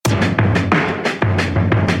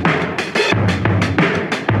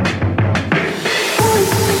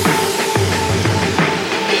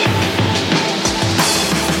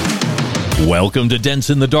Welcome to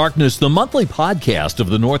Dents in the Darkness, the monthly podcast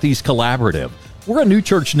of the Northeast Collaborative. We're a new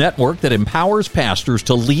church network that empowers pastors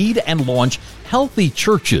to lead and launch healthy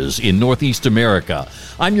churches in Northeast America.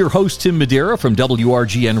 I'm your host, Tim Madeira from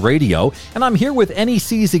WRGN Radio, and I'm here with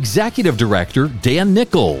NEC's Executive Director, Dan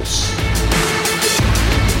Nichols.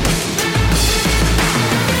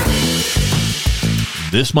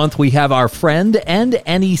 This month we have our friend and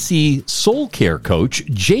NEC Soul Care coach,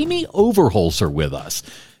 Jamie Overholser, with us.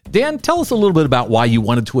 Dan, tell us a little bit about why you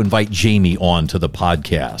wanted to invite Jamie on to the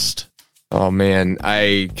podcast. Oh, man,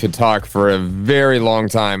 I could talk for a very long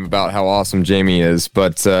time about how awesome Jamie is,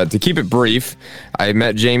 but to keep it brief, I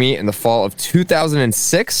met Jamie in the fall of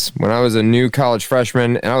 2006 when I was a new college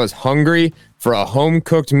freshman, and I was hungry for a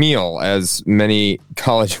home-cooked meal, as many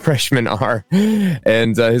college freshmen are.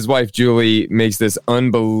 And his wife, Julie, makes this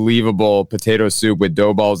unbelievable potato soup with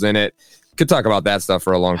dough balls in it. Could talk about that stuff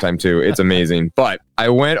for a long time, too. It's amazing. But I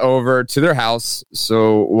went over to their house.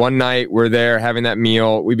 So one night we're there having that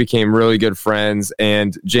meal. We became really good friends.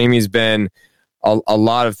 And Jamie's been a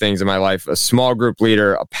lot of things in my life: a small group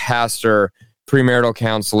leader, a pastor, premarital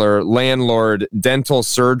counselor, landlord, dental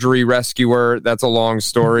surgery rescuer. That's a long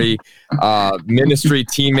story. Ministry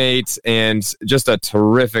teammate, and just a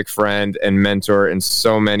terrific friend and mentor in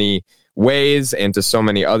so many ways, and to so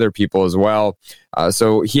many other people as well.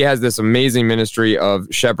 So he has this amazing ministry of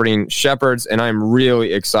shepherding shepherds, and I'm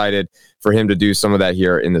really excited for him to do some of that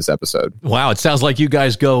here in this episode. Wow, it sounds like you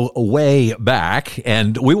guys go way back,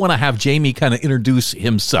 and we want to have Jamie kind of introduce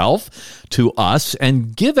himself to us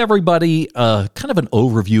and give everybody kind of an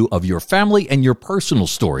overview of your family and your personal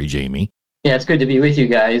story, Jamie. Yeah, it's good to be with you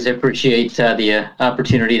guys. I appreciate the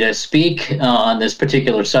opportunity to speak on this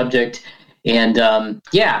particular subject. And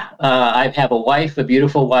I have a wife, a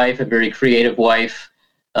beautiful wife, a very creative wife,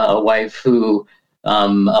 a wife who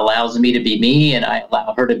allows me to be me, and I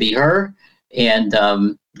allow her to be her, and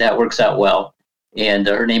that works out well. And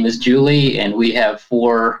her name is Julie, and we have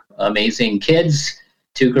 4 amazing kids,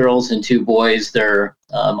 2 girls and 2 boys. They're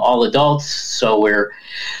all adults, so we're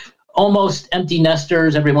almost empty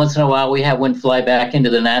nesters. Every once in a while, we have one fly back into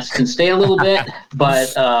the nest and stay a little bit,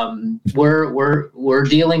 but we're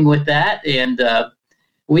dealing with that. And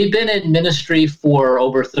we've been in ministry for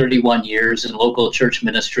over 31 years in local church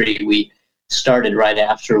ministry. We started right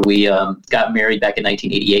after we got married back in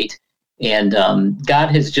 1988, and God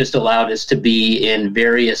has just allowed us to be in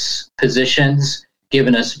various positions,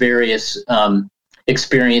 given us various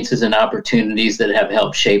experiences and opportunities that have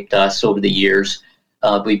helped shape us over the years.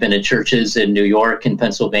 We've been in churches in New York and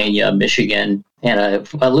Pennsylvania, Michigan, and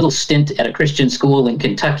a little stint at a Christian school in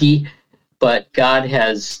Kentucky. But God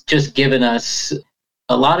has just given us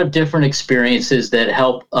a lot of different experiences that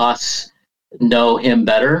help us know Him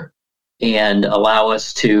better and allow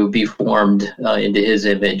us to be formed into His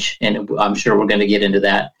image. And I'm sure we're going to get into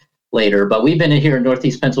that later. But we've been here in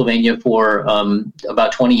Northeast Pennsylvania for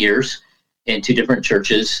about 20 years in 2 different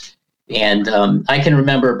churches. And I can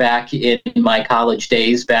remember back in my college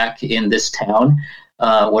days, back in this town,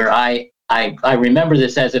 where I remember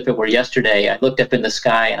this as if it were yesterday. I looked up in the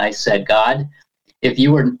sky and I said, God, if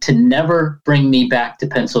you were to never bring me back to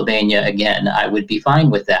Pennsylvania again, I would be fine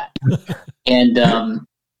with that. And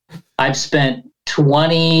I've spent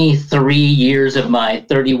 23 years of my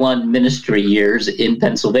 31 ministry years in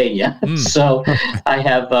Pennsylvania. So I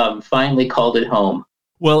have finally called it home.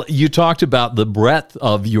 Well, you talked about the breadth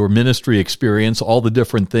of your ministry experience, all the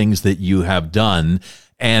different things that you have done,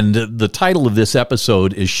 and the title of this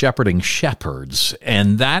episode is Shepherding Shepherds,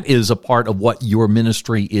 and that is a part of what your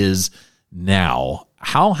ministry is now.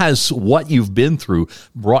 How has what you've been through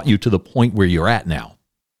brought you to the point where you're at now?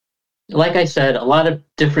 Like I said, a lot of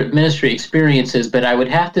different ministry experiences, but I would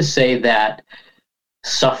have to say that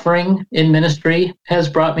suffering in ministry has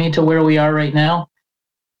brought me to where we are right now.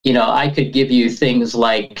 You know, I could give you things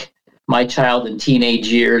like my child and teenage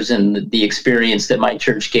years and the experience that my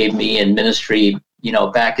church gave me in ministry. You know,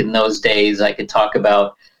 back in those days, I could talk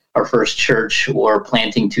about our first church or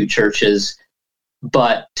planting 2 churches.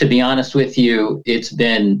 But to be honest with you, it's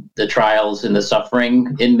been the trials and the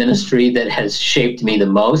suffering in ministry that has shaped me the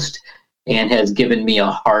most and has given me a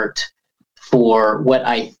heart for what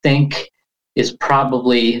I think is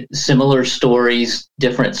probably similar stories,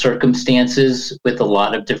 different circumstances with a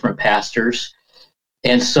lot of different pastors.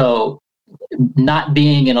 And so not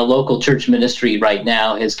being in a local church ministry right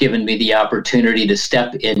now has given me the opportunity to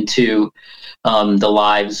step into the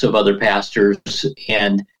lives of other pastors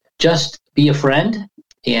and just be a friend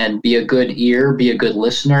and be a good ear, be a good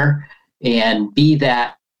listener, and be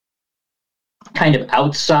that kind of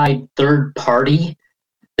outside third party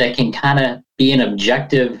that can kind of be an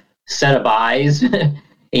objective set of eyes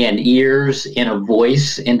and ears and a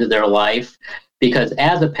voice into their life. Because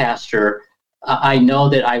as a pastor, I know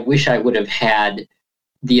that I wish I would have had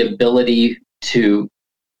the ability to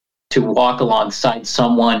walk alongside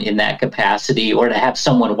someone in that capacity, or to have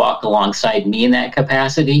someone walk alongside me in that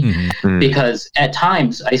capacity. Mm-hmm. Because at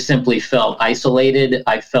times I simply felt isolated.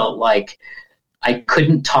 I felt like I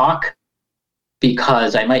couldn't talk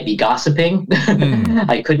because I might be gossiping.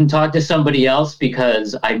 I couldn't talk to somebody else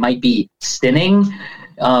because I might be sinning.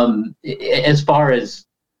 As far as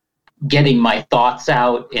getting my thoughts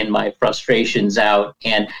out and my frustrations out,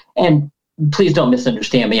 and please don't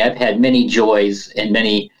misunderstand me. I've had many joys and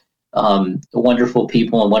many wonderful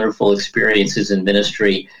people and wonderful experiences in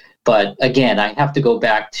ministry. But again, I have to go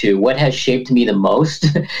back to what has shaped me the most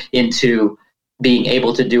into being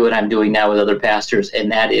able to do what I'm doing now with other pastors,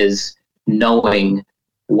 and that is knowing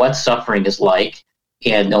what suffering is like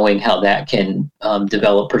and knowing how that can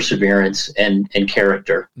develop perseverance and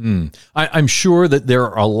character. I'm sure that there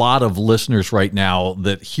are a lot of listeners right now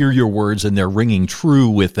that hear your words and they're ringing true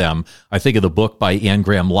with them. I think of the book by Anne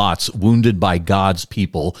Graham Lotz, Wounded by God's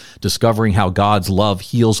People, discovering how God's love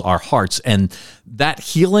heals our hearts. And that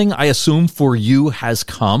healing, I assume, for you has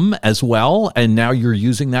come as well, and now you're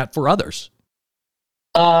using that for others.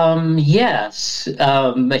 Yes.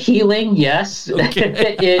 Healing. Yes.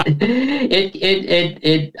 Okay.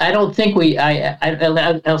 I don't think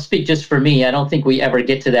I'll speak just for me. I don't think we ever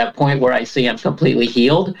get to that point where I say I'm completely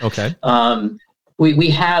healed. Okay. We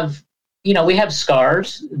have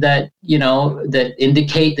scars that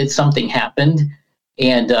indicate that something happened.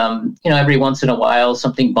 And, every once in a while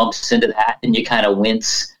something bumps into that and you kind of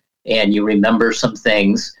wince and you remember some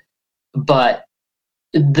things. But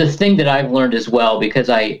the thing that I've learned as well, because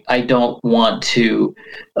I don't want to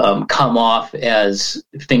come off as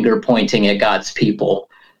finger pointing at God's people,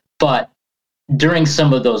 but during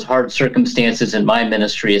some of those hard circumstances in my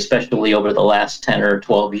ministry, especially over the last 10 or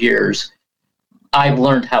 12 years, I've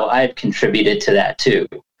learned how I've contributed to that too.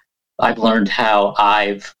 I've learned how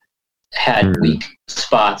I've had weak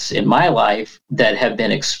spots in my life that have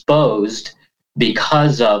been exposed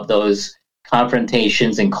because of those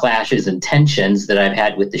confrontations and clashes and tensions that I've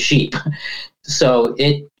had with the sheep. So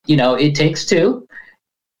it takes two,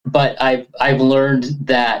 but I've learned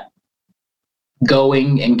that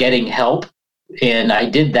going and getting help, and I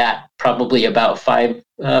did that probably about 4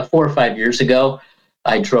 or 5 years ago.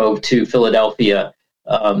 I drove to Philadelphia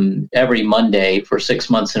every Monday for 6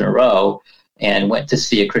 months in a row and went to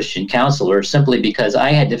see a Christian counselor simply because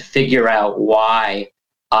I had to figure out why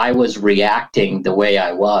I was reacting the way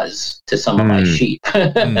I was to some of my sheep.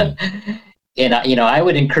 And, I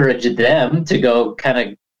would encourage them to go kind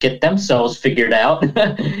of get themselves figured out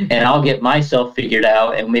and I'll get myself figured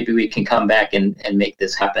out, and maybe we can come back and make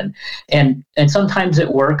this happen. And sometimes it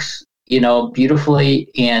works, beautifully.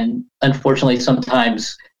 And unfortunately,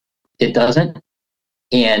 sometimes it doesn't.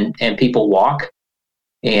 And people walk,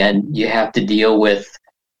 and you have to deal with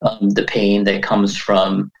the pain that comes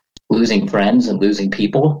from losing friends and losing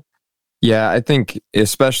people. Yeah, I think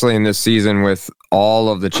especially in this season with all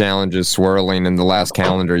of the challenges swirling in the last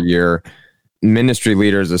calendar year, ministry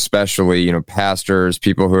leaders, especially, pastors,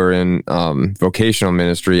 people who are in vocational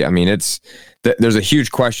ministry, I mean, there's a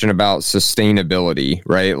huge question about sustainability,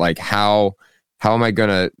 right? Like how am I going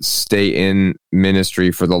to stay in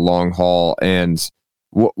ministry for the long haul? And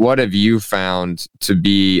what have you found to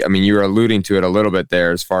be, I mean, you were alluding to it a little bit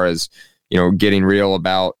there as far as, getting real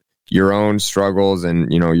about your own struggles and,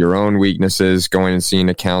 your own weaknesses, going and seeing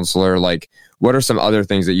a counselor. Like, what are some other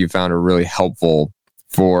things that you found are really helpful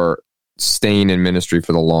for staying in ministry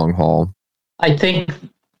for the long haul? I think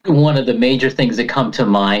one of the major things that come to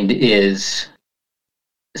mind is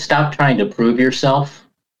stop trying to prove yourself.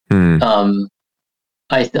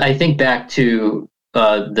 I think back to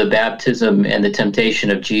the baptism and the temptation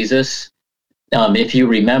of Jesus. If you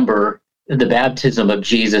remember, the baptism of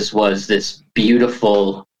Jesus was this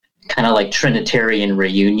beautiful kind of like Trinitarian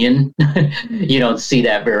reunion. You don't see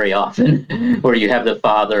that very often, where you have the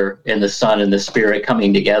Father and the Son and the Spirit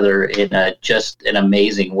coming together in just an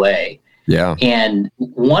amazing way. Yeah. And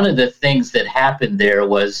one of the things that happened there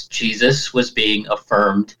was Jesus was being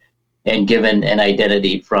affirmed and given an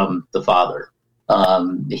identity from the Father.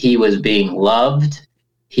 He was being loved.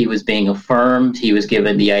 He was being affirmed. He was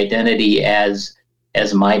given the identity as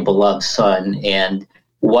my beloved son. And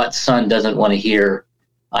what son doesn't want to hear,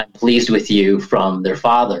 "I'm pleased with you," from their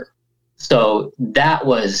father? So that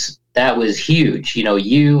was huge.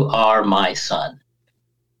 You are my son.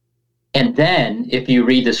 And then if you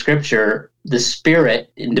read the scripture, the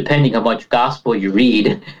Spirit, and depending on which gospel you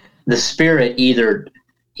read, the Spirit either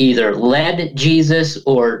either led Jesus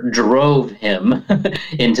or drove him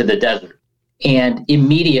into the desert. And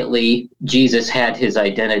immediately, Jesus had his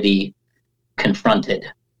identity confronted.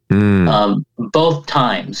 Both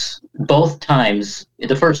times,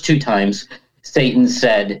 the first two times, Satan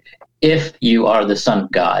said, if you are the Son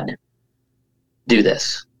of God, do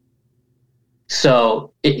this.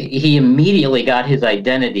 So he immediately got his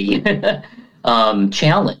identity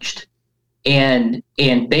challenged. And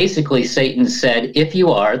basically Satan said, if you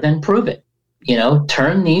are, then prove it.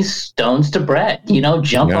 Turn these stones to bread,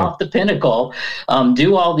 jump off the pinnacle,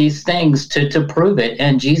 do all these things to prove it.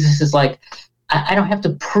 And Jesus is like, I don't have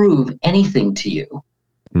to prove anything to you.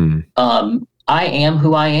 I am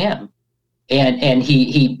who I am. And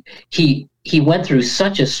he went through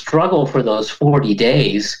such a struggle for those 40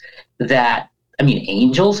 days that,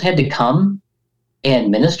 angels had to come and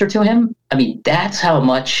minister to him. That's how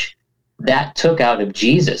much that took out of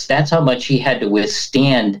Jesus. That's how much he had to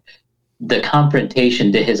withstand the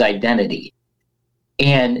confrontation to his identity.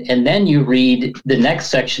 And then you read the next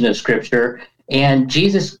section of scripture, and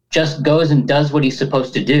Jesus just goes and does what he's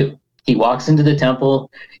supposed to do. He walks into the temple,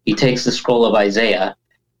 he takes the scroll of Isaiah,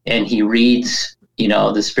 and he reads,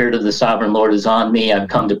 the Spirit of the Sovereign Lord is on me. I've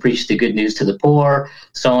come to preach the good news to the poor,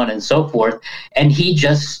 so on and so forth. And he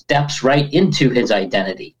just steps right into his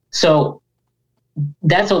identity. So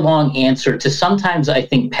that's a long answer to sometimes I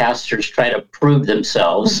think pastors try to prove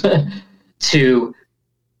themselves to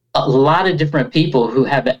a lot of different people who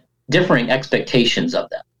have differing expectations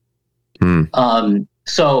of them.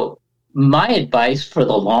 So my advice for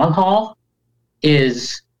the long haul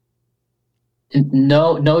is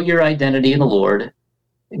know your identity in the Lord,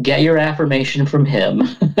 get your affirmation from him,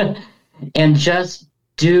 and just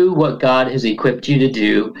do what God has equipped you to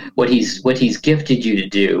do, what he's gifted you to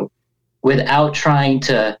do, without trying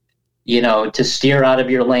to steer out of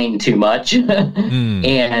your lane too much,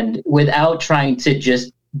 and without trying to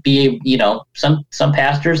just be, some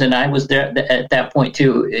pastors, and I was there at that point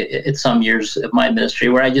too, at some years of my ministry,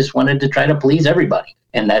 where I just wanted to try to please everybody.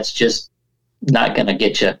 And that's just not going to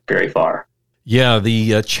get you very far. Yeah,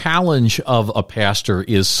 the challenge of a pastor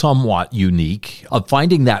is somewhat unique, of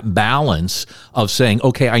finding that balance of saying,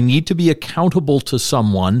 okay, I need to be accountable to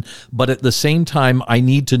someone, but at the same time, I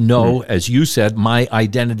need to know, as you said, my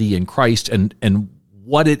identity in Christ and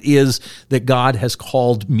what it is that God has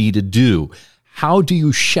called me to do. How do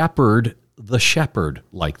you shepherd the shepherd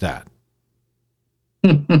like that?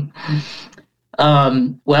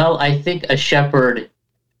 Well, I think a shepherd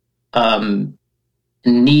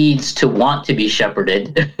needs to want to be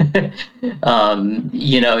shepherded.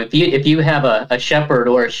 If you have a shepherd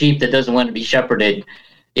or a sheep that doesn't want to be shepherded,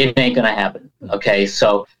 it ain't going to happen. Okay,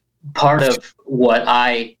 so part of what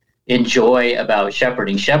I enjoy about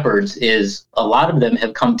shepherding shepherds is a lot of them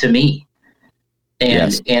have come to me,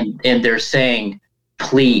 and they're saying,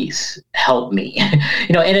 "Please help me," and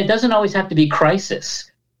it doesn't always have to be crisis.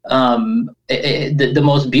 The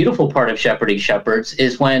most beautiful part of shepherding shepherds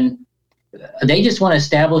is when they just want to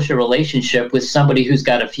establish a relationship with somebody who's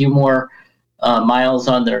got a few more miles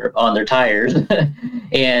on their tires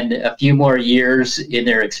and a few more years in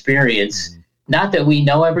their experience. Not that we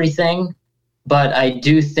know everything, but I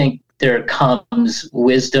do think there comes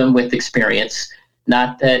wisdom with experience.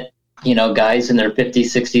 Not that, guys in their 50s,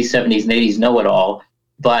 60s, 70s, and 80s know it all,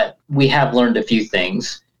 but we have learned a few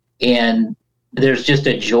things. And there's just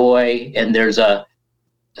a joy and there's a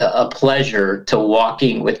pleasure to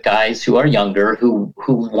walking with guys who are younger, who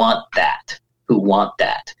want that,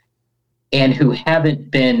 and who haven't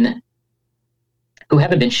been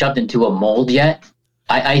shoved into a mold yet.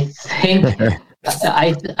 I think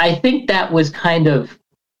that was kind of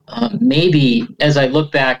maybe, as I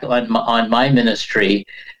look back on my ministry,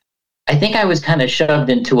 I think I was kind of shoved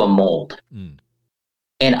into a mold,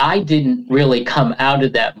 and I didn't really come out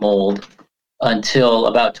of that mold until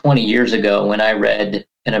about 20 years ago when I read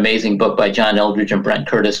an amazing book by John Eldredge and Brent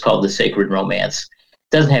Curtis called The Sacred Romance.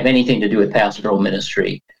 It doesn't have anything to do with pastoral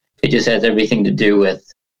ministry. It just has everything to do with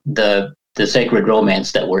the sacred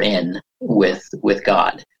romance that we're in with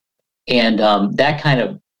God. And that kind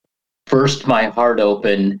of burst my heart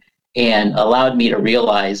open and allowed me to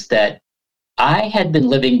realize that I had been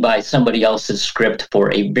living by somebody else's script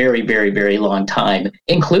for a very, very, very long time,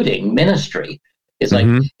 including ministry. It's like,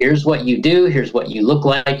 here's what you do, here's what you look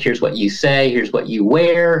like, here's what you say, here's what you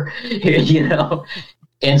wear,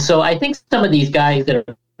 And so I think some of these guys that are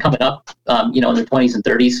coming up, in their 20s and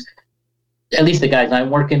 30s, at least the guys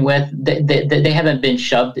I'm working with, they haven't been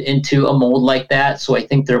shoved into a mold like that. So I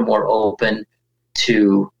think they're more open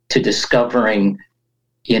to discovering,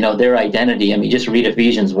 their identity. I mean, just read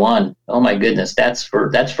Ephesians 1. Oh my goodness, that's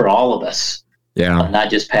for all of us. Yeah. Not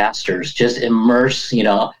just pastors. Just immerse,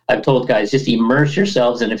 I've told guys, just immerse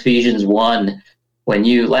yourselves in Ephesians 1. When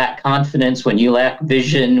you lack confidence, when you lack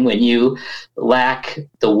vision, when you lack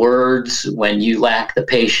the words, when you lack the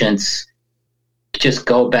patience, just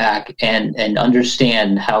go back and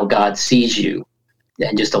understand how God sees you,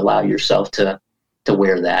 and just allow yourself to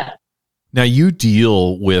wear that. Now, you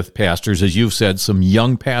deal with pastors, as you've said, some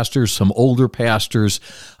young pastors, some older pastors.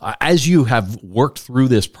 As you have worked through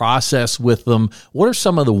this process with them, what are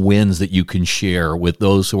some of the wins that you can share with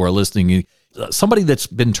those who are listening? Somebody that's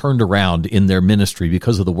been turned around in their ministry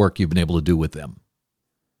because of the work you've been able to do with them.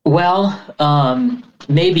 Well,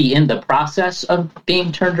 maybe in the process of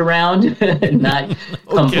being turned around, not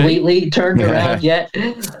completely turned around yet.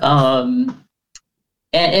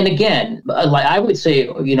 And again, like I would say,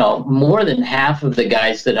 more than half of the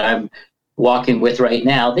guys that I'm walking with right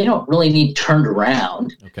now, they don't really need turned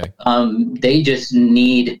around. Okay. They just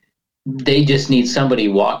need somebody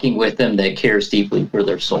walking with them that cares deeply for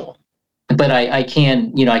their soul. But I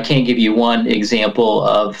can give you one example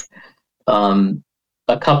of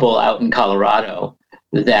a couple out in Colorado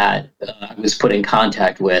that I was put in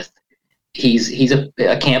contact with. He's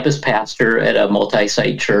a campus pastor at a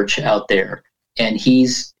multi-site church out there. And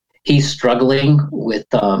he's struggling with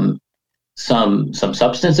some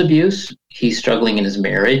substance abuse. He's struggling in his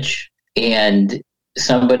marriage, and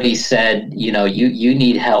somebody said, you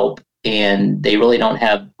need help, and they really don't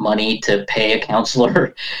have money to pay a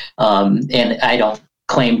counselor. And I don't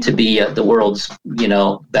claim to be the world's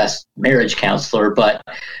best marriage counselor, but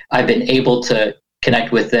I've been able to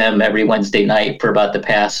connect with them every Wednesday night for about the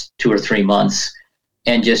past 2 or 3 months,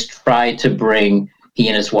 and just try to bring he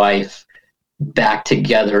and his wife back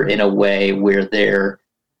together in a way where they're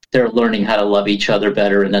learning how to love each other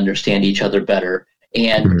better and understand each other better.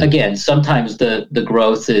 And again, sometimes the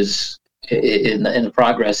growth is in the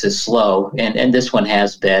progress is slow, and this one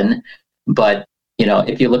has been. But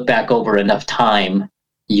if you look back over enough time,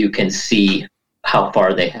 you can see how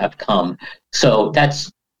far they have come. So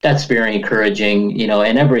that's very encouraging.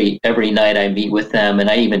 And every night I meet with them, and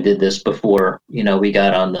I even did this before we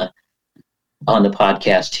got on the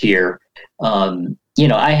podcast here.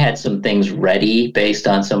 I had some things ready based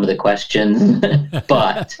on some of the questions,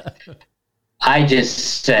 but I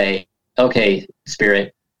just say, okay,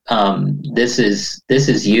 Spirit, this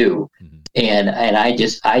is you. And I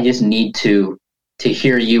just need to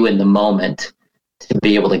hear you in the moment to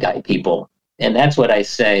be able to guide people. And that's what I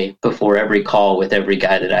say before every call with every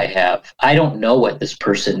guy that I have. I don't know what this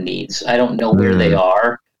person needs. I don't know where they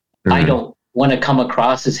are. I don't want to come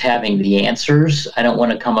across as having the answers. I don't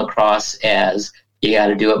want to come across as you got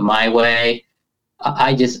to do it my way.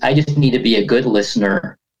 I just need to be a good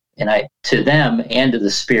listener, and to them and to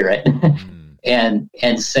the Spirit, and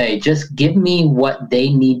say, just give me what they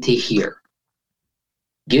need to hear.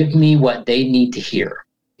 Give me what they need to hear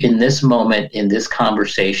in this moment, in this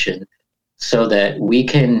conversation, so that we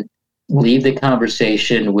can leave the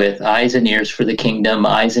conversation with eyes and ears for the kingdom,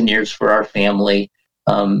 eyes and ears for our family,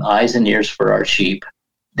 eyes and ears for our sheep,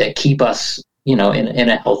 that keep us, in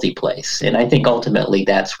a healthy place. And I think ultimately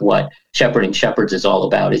that's what Shepherding Shepherds is all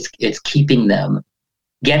about. It's keeping them,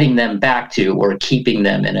 getting them back to, or keeping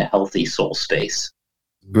them in a healthy soul space.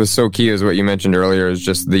 It was so key, is what you mentioned earlier, is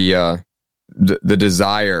just the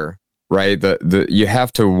desire, right? The you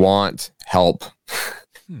have to want help,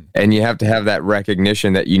 and you have to have that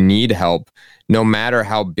recognition that you need help, no matter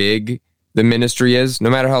how big the ministry is, no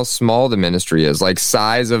matter how small the ministry is. Like,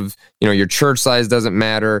 size of, your church size doesn't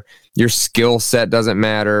matter, your skill set doesn't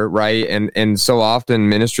matter, right? And so often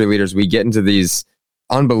ministry leaders, we get into these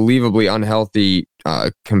unbelievably unhealthy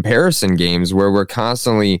comparison games where we're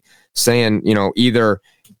constantly saying, either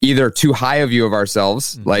too high a view of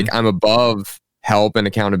ourselves, like I'm above help and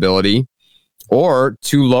accountability, or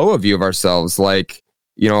too low a view of ourselves, like,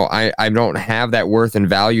 I don't have that worth and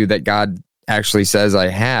value that God actually says I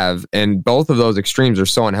have. And both of those extremes are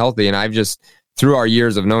so unhealthy. And I've just, through our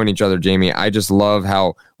years of knowing each other, Jamie, I just love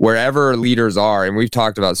how wherever leaders are, and we've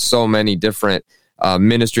talked about so many different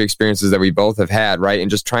ministry experiences that we both have had, right?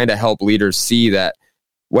 And just trying to help leaders see that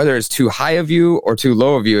whether it's too high of you or too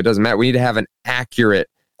low of you, it doesn't matter. We need to have an accurate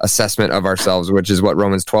assessment of ourselves, which is what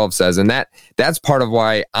Romans 12 says. And that's part of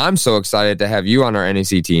why I'm so excited to have you on our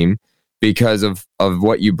NEC team, because of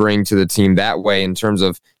what you bring to the team that way, in terms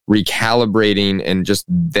of recalibrating and just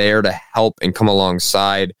there to help and come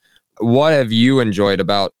alongside. What have you enjoyed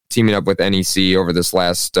about teaming up with NEC over this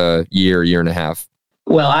last year and a half?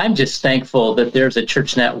 Well, I'm just thankful that there's a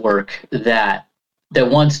church network that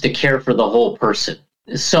wants to care for the whole person.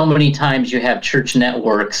 So many times you have church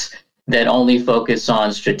networks that only focus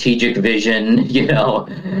on strategic vision,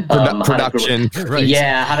 production.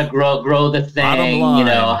 How to grow the thing,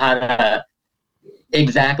 how to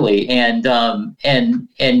exactly. And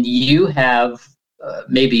you have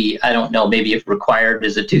maybe, I don't know, maybe if required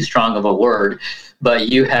is too strong of a word, but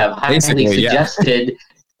you have highly suggested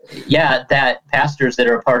that pastors that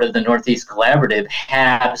are a part of the Northeast Collaborative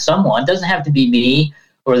have someone, doesn't have to be me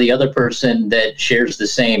or the other person that shares the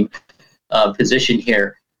same position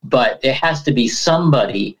here, but it has to be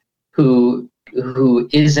somebody who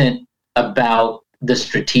isn't about the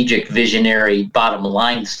strategic, visionary, bottom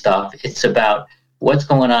line stuff. It's about what's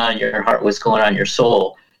going on in your heart, what's going on in your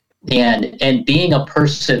soul, and being a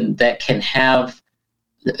person that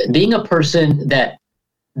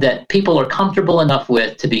that people are comfortable enough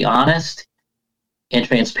with to be honest and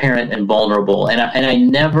transparent and vulnerable. And I've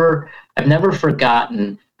never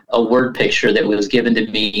forgotten a word picture that was given to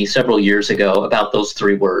me several years ago about those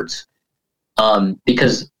three words,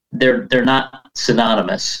 because they're not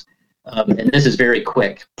synonymous. And this is very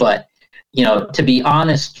quick, but to be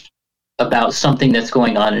honest about something that's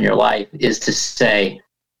going on in your life is to say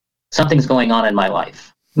something's going on in my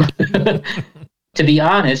life. To be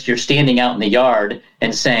honest, you're standing out in the yard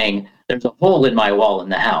and saying there's a hole in my wall in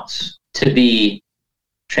the house. To be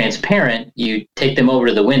transparent, you take them over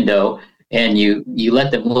to the window and you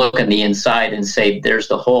let them look on the inside and say, there's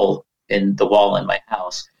the hole in the wall in my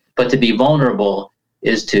house. But to be vulnerable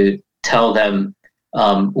is to tell them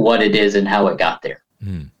what it is and how it got there.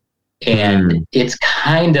 And it's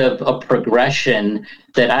kind of a progression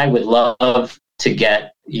that I would love to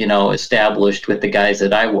get, established with the guys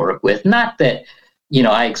that I work with. Not that,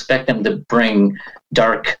 I expect them to bring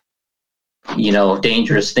dark,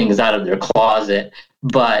 dangerous things out of their closet,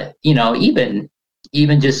 but, even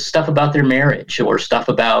just stuff about their marriage or stuff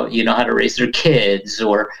about, how to raise their kids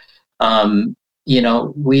or,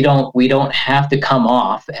 we don't have to come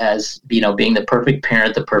off as, being the perfect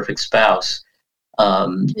parent, the perfect spouse.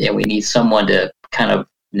 And we need someone to kind of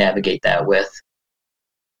navigate that with.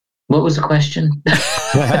 What was the question?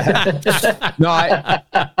 No,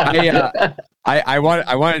 I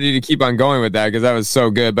wanted you to keep on going with that because that was so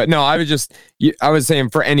good. But no, I was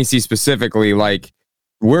saying for NEC specifically, like,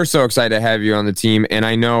 we're so excited to have you on the team. And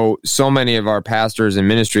I know so many of our pastors and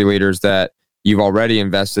ministry leaders that you've already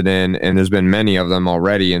invested in, and there's been many of them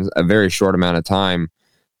already in a very short amount of time,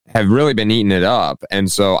 have really been eating it up. And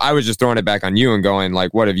so I was just throwing it back on you and going,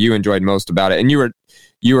 like, what have you enjoyed most about it? And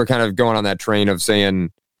you were kind of going on that train of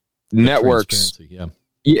saying networks.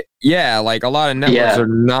 Yeah, like a lot of networks are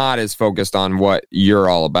not as focused on what you're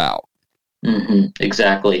all about.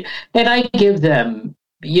 Exactly. And I give them,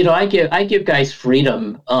 I give guys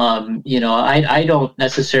freedom. I don't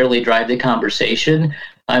necessarily drive the conversation.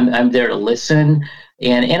 I'm there to listen.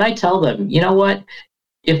 And I tell them, you know what?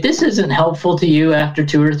 If this isn't helpful to you after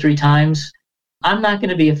 2 or 3 times, I'm not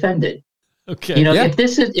going to be offended. Okay.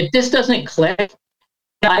 If this doesn't click,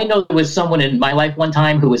 I know there was someone in my life one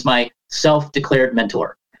time who was my self-declared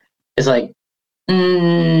mentor. It's like,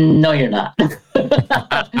 no, you're not.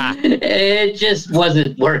 It just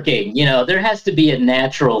wasn't working. There has to be a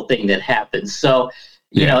natural thing that happens. So,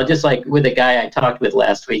 just like with a guy I talked with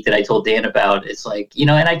last week that I told Dan about, it's like,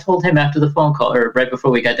 and I told him after the phone call, or right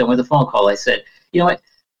before we got done with the phone call, I said, you know what,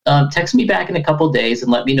 text me back in a couple of days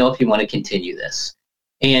and let me know if you want to continue this.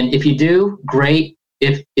 And if you do, great.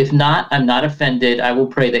 If not, I'm not offended. I will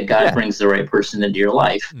pray that God brings the right person into your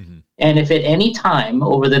life. And if at any time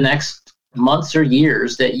over the next months or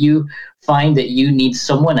years that you find that you need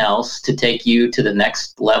someone else to take you to the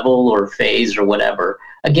next level or phase or whatever,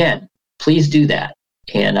 again, please do that.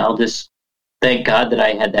 And I'll just thank God that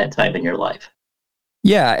I had that time in your life.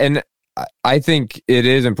 Yeah, and I think it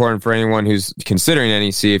is important for anyone who's considering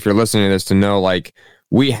NEC, if you're listening to this, to know, like,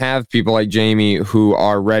 we have people like Jamie who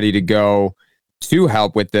are ready to go to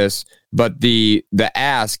help with this, but the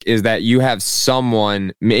ask is that you have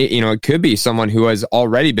someone, it could be someone who has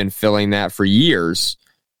already been filling that for years.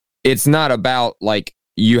 It's not about, like,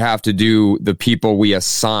 you have to do the people we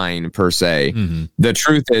assign per se. The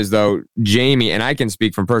truth is, though, Jamie, and I can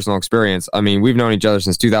speak from personal experience, I mean, we've known each other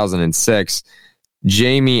since 2006.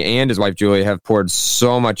 Jamie and his wife, Julia, have poured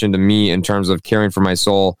so much into me in terms of caring for my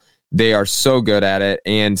soul. They are so good at it.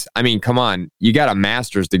 And I mean, come on, you got a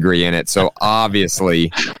master's degree in it. So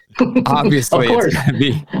obviously it's gonna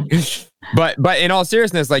be, but in all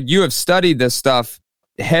seriousness, like, you have studied this stuff,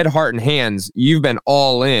 head, heart, and hands. You've been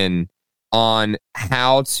all in on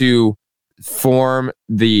how to form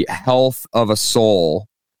the health of a soul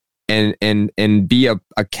and be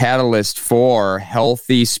a catalyst for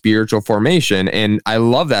healthy spiritual formation. And I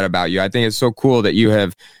love that about you. I think it's so cool that you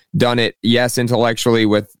have done it, yes, intellectually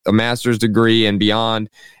with a master's degree and beyond,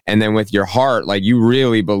 and then with your heart, like you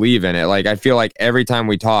really believe in it. Like I feel like every time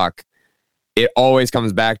we talk, it always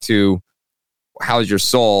comes back to how's your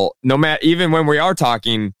soul, no matter, even when we are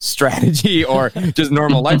talking strategy or just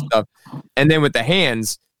normal life stuff. And then with the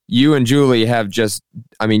hands, you and Julie have just,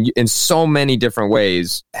 I mean, in so many different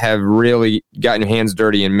ways, have really gotten your hands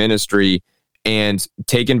dirty in ministry and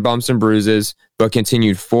taken bumps and bruises, but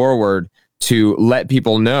continued forward to let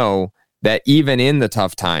people know that even in the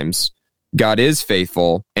tough times, God is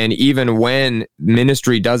faithful. And even when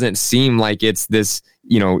ministry doesn't seem like it's this,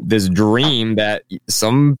 this dream that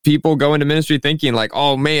some people go into ministry thinking like,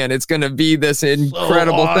 oh man, it's going to be this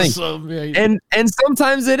incredible thing. And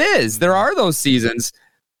sometimes it is. There are those seasons.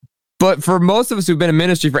 But for most of us who've been in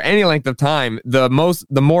ministry for any length of time, the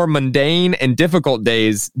more mundane and difficult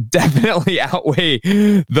days definitely outweigh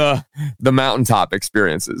the mountaintop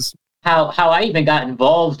experiences. How I even got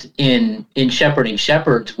involved in shepherding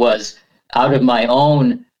shepherds was out of my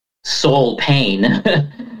own soul pain.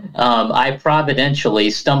 I providentially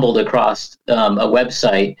stumbled across a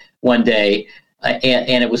website one day,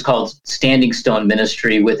 and it was called Standing Stone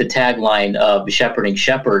Ministry with the tagline of Shepherding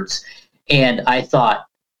Shepherds. And I thought,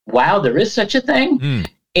 wow, there is such a thing.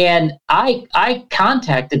 And I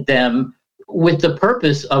contacted them with the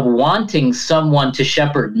purpose of wanting someone to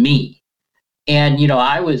shepherd me. And,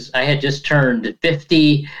 I had just turned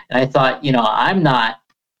 50, and I thought,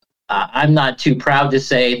 I'm not too proud to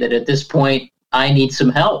say that at this point I need some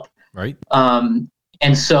help. Right.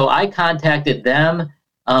 And so I contacted them.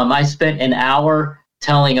 I spent an hour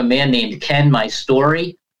telling a man named Ken my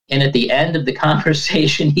story. And at the end of the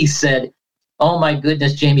conversation, he said, "Oh my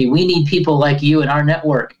goodness, Jamie, we need people like you in our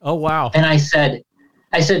network." Oh, wow. And I said,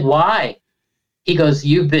 "Why?" He goes,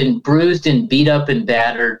 "You've been bruised and beat up and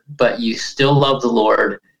battered, but you still love the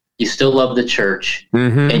Lord. You still love the church,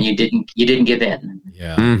 and you didn't give in."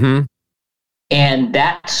 Yeah. Mm-hmm. And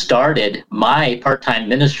that started my part-time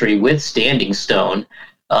ministry with Standing Stone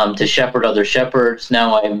to shepherd other shepherds.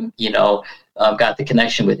 Now I'm, got the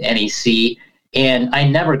connection with NEC. And I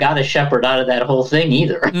never got a shepherd out of that whole thing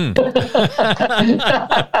either.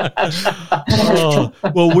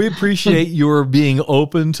 Well, we appreciate your being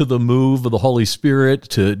open to the move of the Holy Spirit,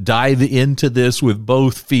 to dive into this with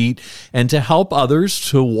both feet, and to help others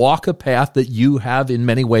to walk a path that you have in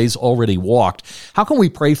many ways already walked. How can we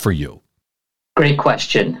pray for you? Great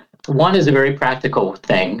question. One is a very practical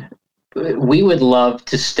thing. We would love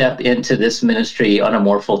to step into this ministry on a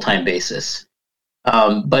more full-time basis.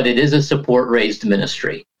 But it is a support-raised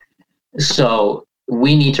ministry. So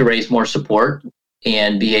we need to raise more support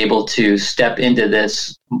and be able to step into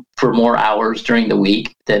this for more hours during the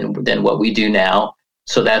week than what we do now.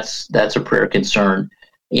 So that's a prayer concern.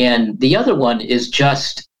 And the other one is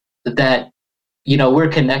just that, we're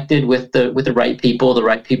connected with the right people. The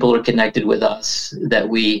right people are connected with us, that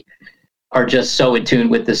we are just so in tune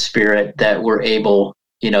with the Spirit that we're able,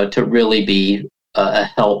 to really be a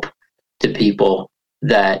help to people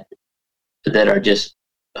that are just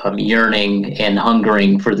yearning and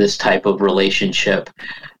hungering for this type of relationship.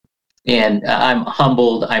 And I'm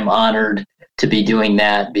humbled, I'm honored to be doing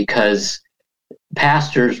that, because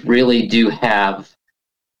pastors really do have,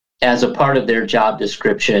 as a part of their job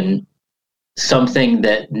description, something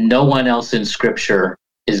that no one else in Scripture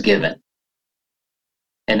is given.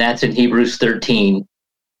 And that's in Hebrews 13,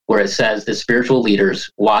 where it says the spiritual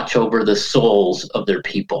leaders watch over the souls of their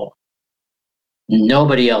people.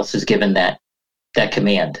 Nobody else is given that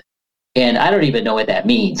command. And I don't even know what that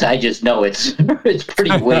means. I just know it's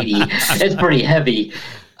pretty weighty. It's pretty heavy.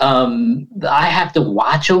 I have to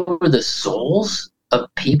watch over the souls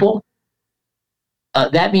of people.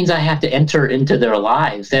 That means I have to enter into their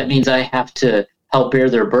lives. That means I have to help bear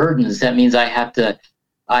their burdens. That means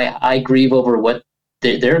I grieve over what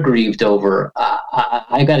they're grieved over.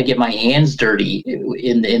 I got to get my hands dirty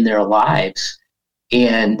in their lives.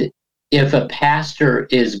 And if a pastor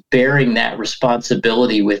is bearing that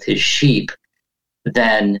responsibility with his sheep,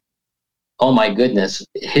 then, oh my goodness,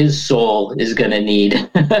 his soul is going to need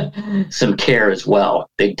some care as well,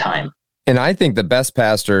 big time. And I think the best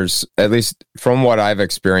pastors, at least from what I've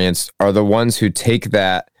experienced, are the ones who take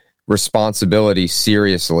that responsibility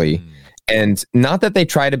seriously. And not that they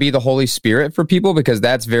try to be the Holy Spirit for people, because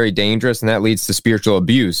that's very dangerous and that leads to spiritual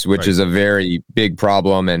abuse, which is a very big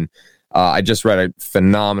problem. And I just read a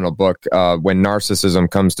phenomenal book, When Narcissism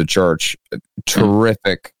Comes to Church,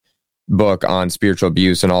 terrific book on spiritual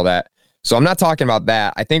abuse and all that. So I'm not talking about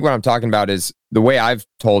that. I think what I'm talking about is the way I've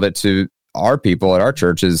told it to our people at our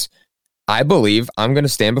church is, I believe I'm going to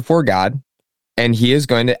stand before God and he is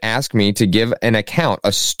going to ask me to give an account,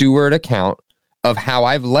 a steward account of how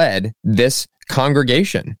I've led this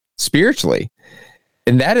congregation spiritually.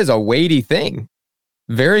 And that is a weighty thing,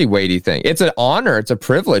 very weighty thing. It's an honor, it's a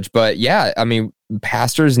privilege, but yeah, I mean,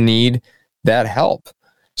 pastors need that help.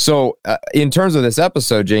 So in terms of this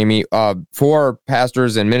episode, Jamie, for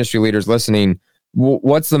pastors and ministry leaders listening,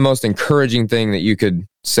 what's the most encouraging thing that you could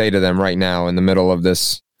say to them right now in the middle of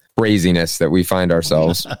this craziness that we find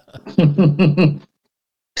ourselves?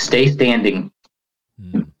 Stay standing.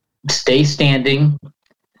 Stay standing.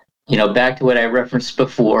 Back to what I referenced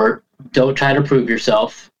before, don't try to prove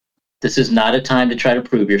yourself. This is not a time to try to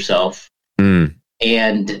prove yourself.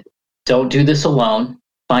 And don't do this alone.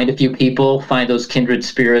 Find a few people, find those kindred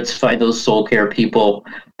spirits, find those soul care people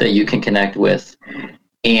that you can connect with.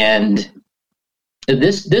 And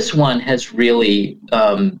this one has really,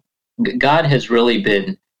 God has really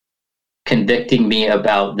been convicting me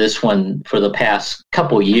about this one for the past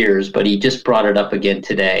couple years, but he just brought it up again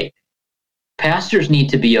today. Pastors need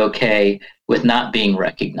to be okay with not being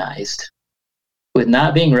recognized,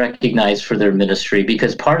 for their ministry,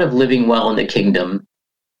 because part of living well in the kingdom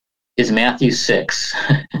is Matthew 6.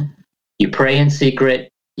 You pray in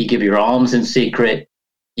secret, you give your alms in secret,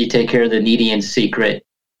 you take care of the needy in secret,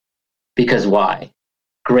 because why?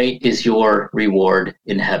 Great is your reward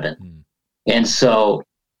in heaven. And so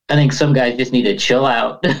I think some guys just need to chill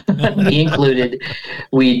out, me included.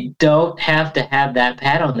 We don't have to have that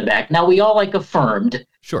pat on the back. Now, we all like affirmed.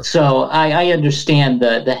 Sure. So I understand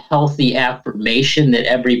the healthy affirmation that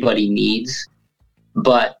everybody needs,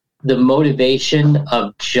 but the motivation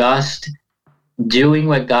of just doing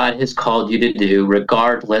what God has called you to do,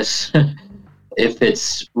 regardless if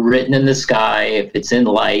it's written in the sky, if it's in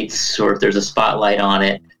lights, or if there's a spotlight on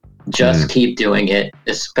it, just keep doing it,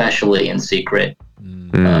 especially in secret,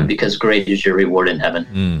 because great is your reward in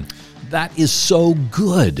heaven. That is so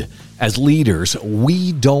good. As leaders,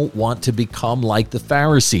 we don't want to become like the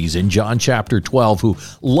Pharisees in John chapter 12, who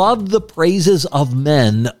loved the praises of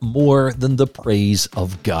men more than the praise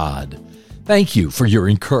of God. Thank you for your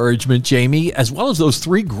encouragement, Jamie, as well as those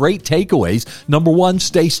 3 great takeaways. Number 1,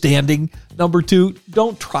 stay standing. Number 2,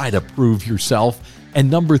 don't try to prove yourself. And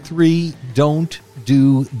number 3, don't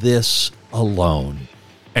do this alone.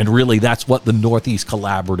 And really, that's what the Northeast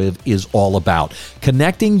Collaborative is all about.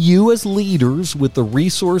 Connecting you as leaders with the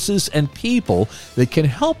resources and people that can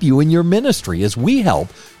help you in your ministry as we help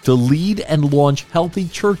to lead and launch healthy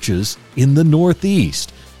churches in the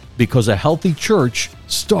Northeast. Because a healthy church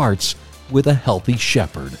starts with a healthy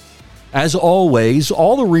shepherd. As always,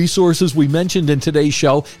 all the resources we mentioned in today's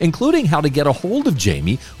show, including how to get a hold of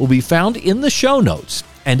Jamie, will be found in the show notes.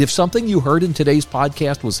 And if something you heard in today's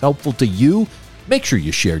podcast was helpful to you, make sure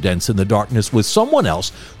you share Dents in the Darkness with someone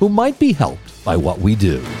else who might be helped by what we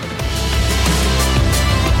do.